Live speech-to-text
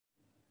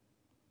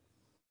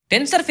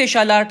Tensor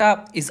fasciae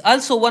lata is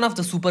also one of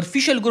the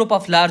superficial group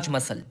of large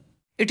muscle.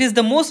 It is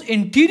the most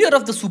interior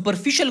of the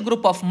superficial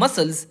group of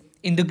muscles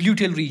in the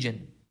gluteal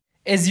region.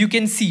 As you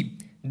can see,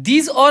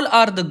 these all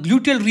are the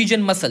gluteal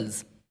region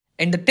muscles,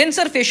 and the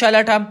tensor fasciae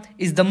lata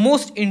is the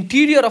most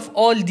interior of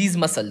all these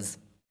muscles.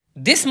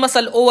 This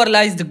muscle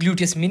overlies the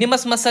gluteus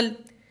minimus muscle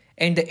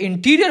and the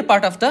interior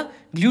part of the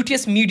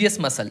gluteus medius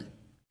muscle.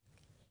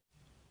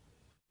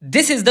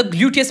 This is the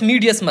gluteus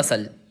medius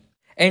muscle,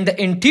 and the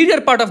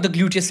interior part of the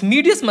gluteus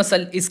medius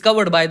muscle is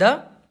covered by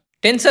the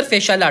tensor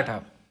fasciae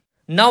lata.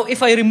 Now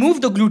if I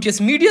remove the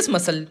gluteus medius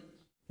muscle,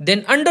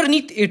 then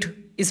underneath it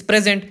is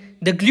present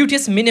the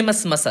gluteus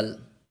minimus muscle,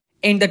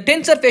 and the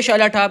tensor fasciae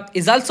lata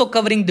is also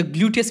covering the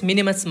gluteus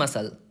minimus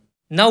muscle.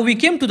 Now we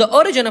came to the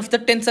origin of the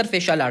tensor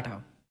fasciae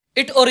lata.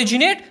 It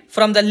originates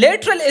from the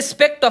lateral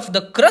aspect of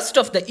the crust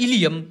of the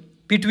ilium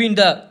between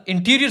the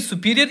anterior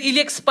superior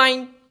iliac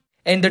spine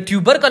and the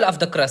tubercle of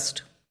the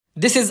crust.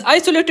 This is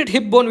isolated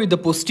hip bone with the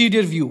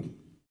posterior view.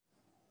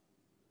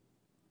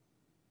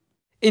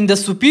 In the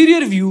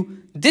superior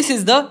view, this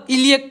is the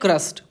iliac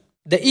crust.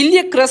 The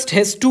iliac crust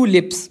has two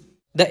lips,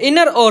 the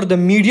inner or the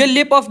medial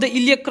lip of the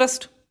iliac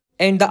crust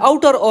and the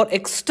outer or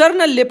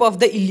external lip of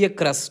the iliac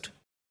crust.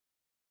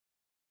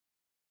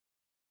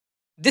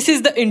 This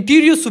is the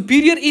anterior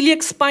superior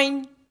iliac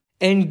spine,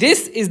 and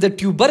this is the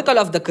tubercle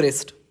of the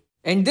crest.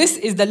 And this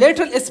is the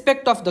lateral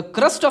aspect of the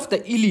crust of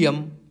the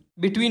ilium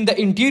between the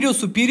anterior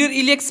superior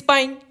iliac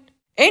spine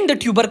and the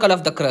tubercle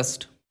of the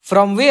crust,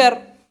 from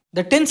where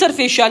the tensor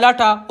fasciae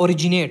lata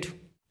originate.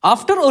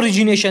 After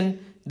origination,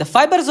 the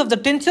fibers of the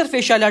tensor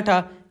fasciae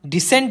lata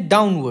descend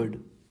downward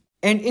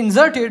and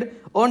inserted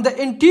on the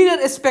anterior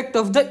aspect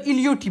of the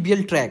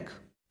iliotibial tract.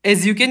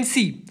 As you can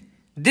see,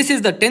 this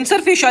is the tensor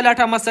fasciae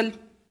lata muscle,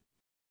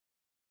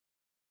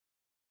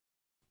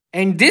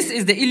 and this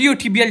is the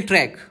iliotibial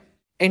tract,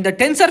 and the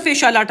tensor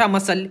fasciae lata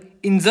muscle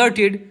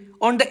inserted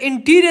on the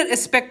anterior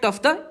aspect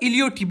of the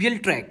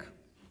iliotibial tract.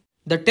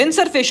 The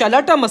tensor fasciae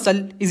lata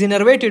muscle is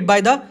innervated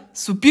by the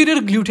superior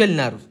gluteal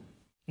nerve.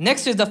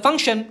 Next is the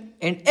function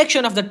and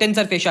action of the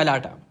tensor fasciae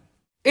lata.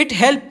 It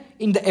helps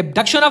in the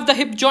abduction of the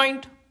hip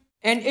joint,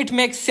 and it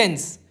makes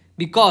sense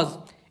because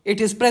it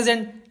is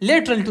present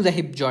lateral to the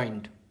hip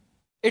joint.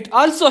 It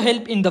also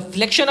helps in the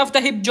flexion of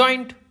the hip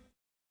joint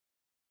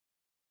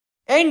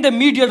and the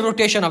medial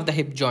rotation of the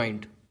hip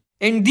joint.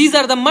 And these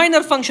are the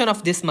minor functions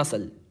of this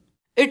muscle.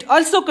 It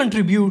also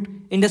contributes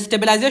in the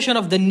stabilization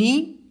of the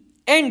knee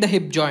and the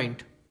hip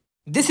joint.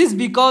 This is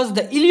because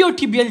the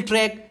iliotibial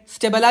tract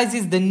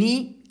stabilizes the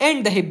knee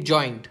and the hip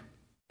joint,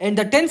 and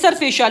the tensor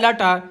fasciae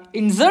lata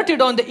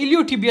inserted on the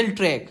iliotibial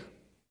tract,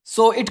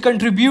 so it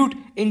contributes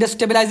in the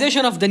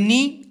stabilization of the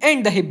knee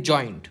and the hip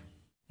joint.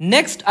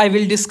 Next, I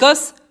will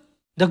discuss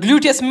the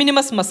gluteus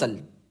minimus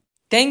muscle.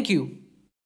 Thank you.